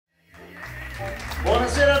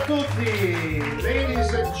Buonasera a tutti,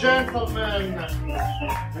 ladies and gentlemen,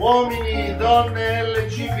 uomini, donne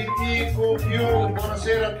LGBTQ+,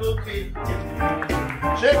 buonasera a tutti.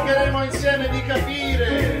 Cercheremo insieme di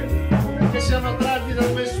capire perché siamo attratti da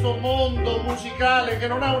questo mondo musicale che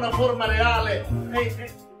non ha una forma reale.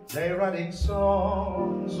 They're writing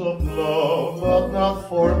songs of love, but not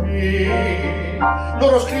for me.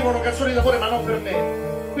 Loro scrivono canzoni d'amore, ma non per me.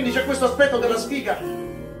 Quindi c'è questo aspetto della sfiga.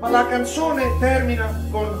 Ma la canzone termina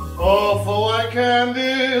con "Oh, I can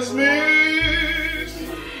dismiss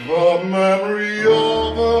the memory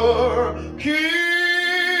of a kiss.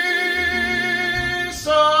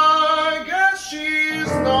 I guess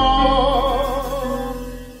she's not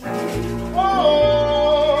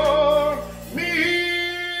for me."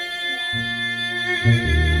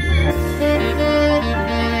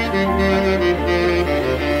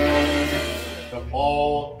 The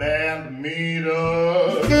old band meet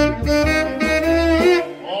us,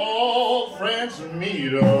 all friends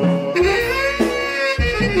meet us.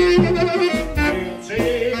 We'll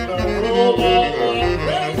take the road of the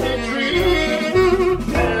crazy tree.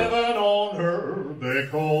 Heaven on earth, they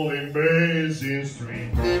call him Basin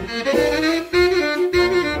Street.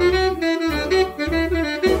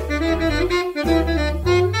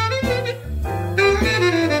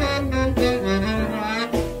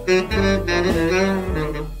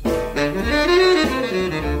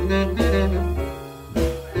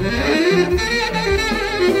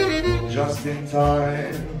 Just in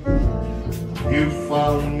time, you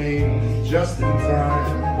found me just in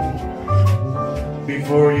time.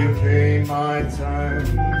 Before you came, my time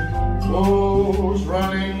was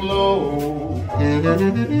running low.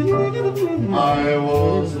 I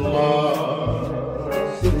was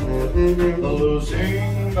lost, the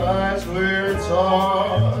losing dice were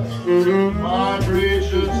tossed, my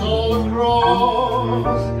bridges all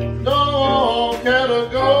across, don't care to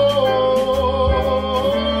go.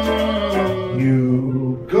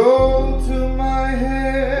 You go to my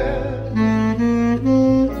head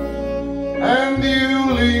and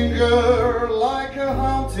you linger like a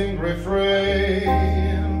haunting refrain,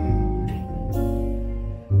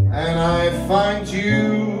 and I find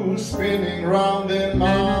you spinning round in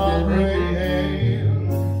my brain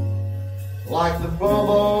like the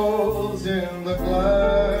bubbles in the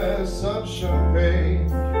glass of champagne,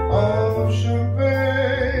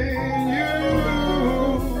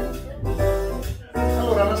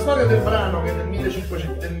 Allora, la storia del brano che è del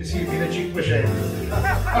 1500, sì,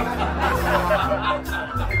 1500.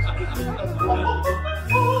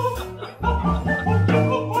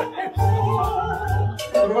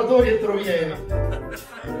 Trovatori e trovieri.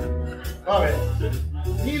 Vabbè,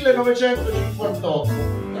 1958.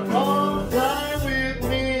 Come on, fly with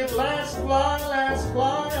me, let's fly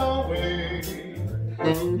away.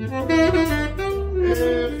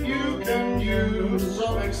 If you can use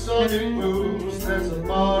some exotic booze, there's a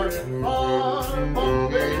bar in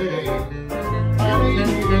Bombay. Honey is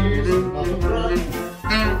another bright,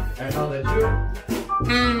 another June,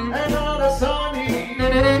 another sunny,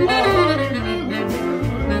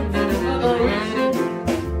 another reason,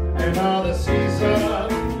 another season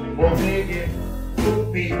for making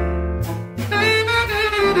poopy.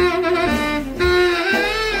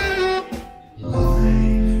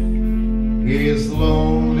 Is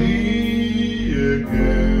lonely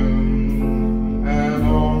again, and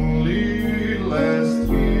only last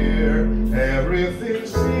year everything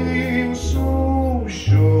seemed so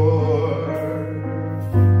sure.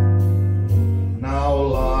 Now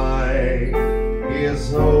life is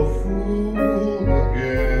so full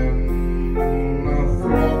again, a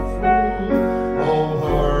throat full of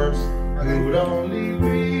hearts could only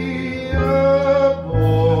be a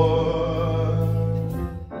boy.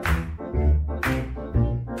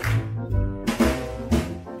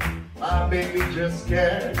 My baby just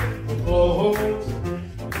cares for clothes.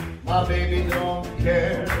 My baby don't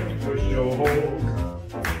care for shows.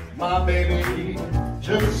 My baby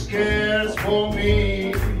just cares for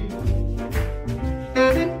me.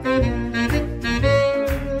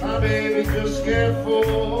 My baby just cares for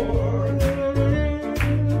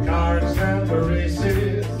cards and the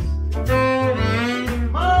races.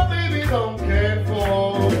 My baby don't care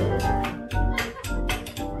for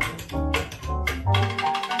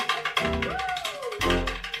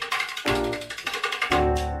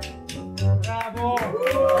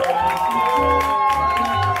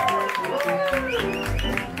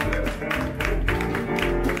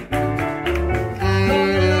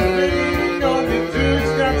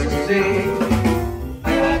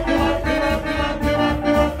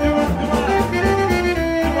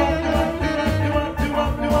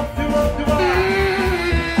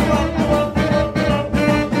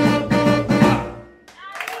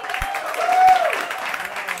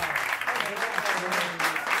Grazie.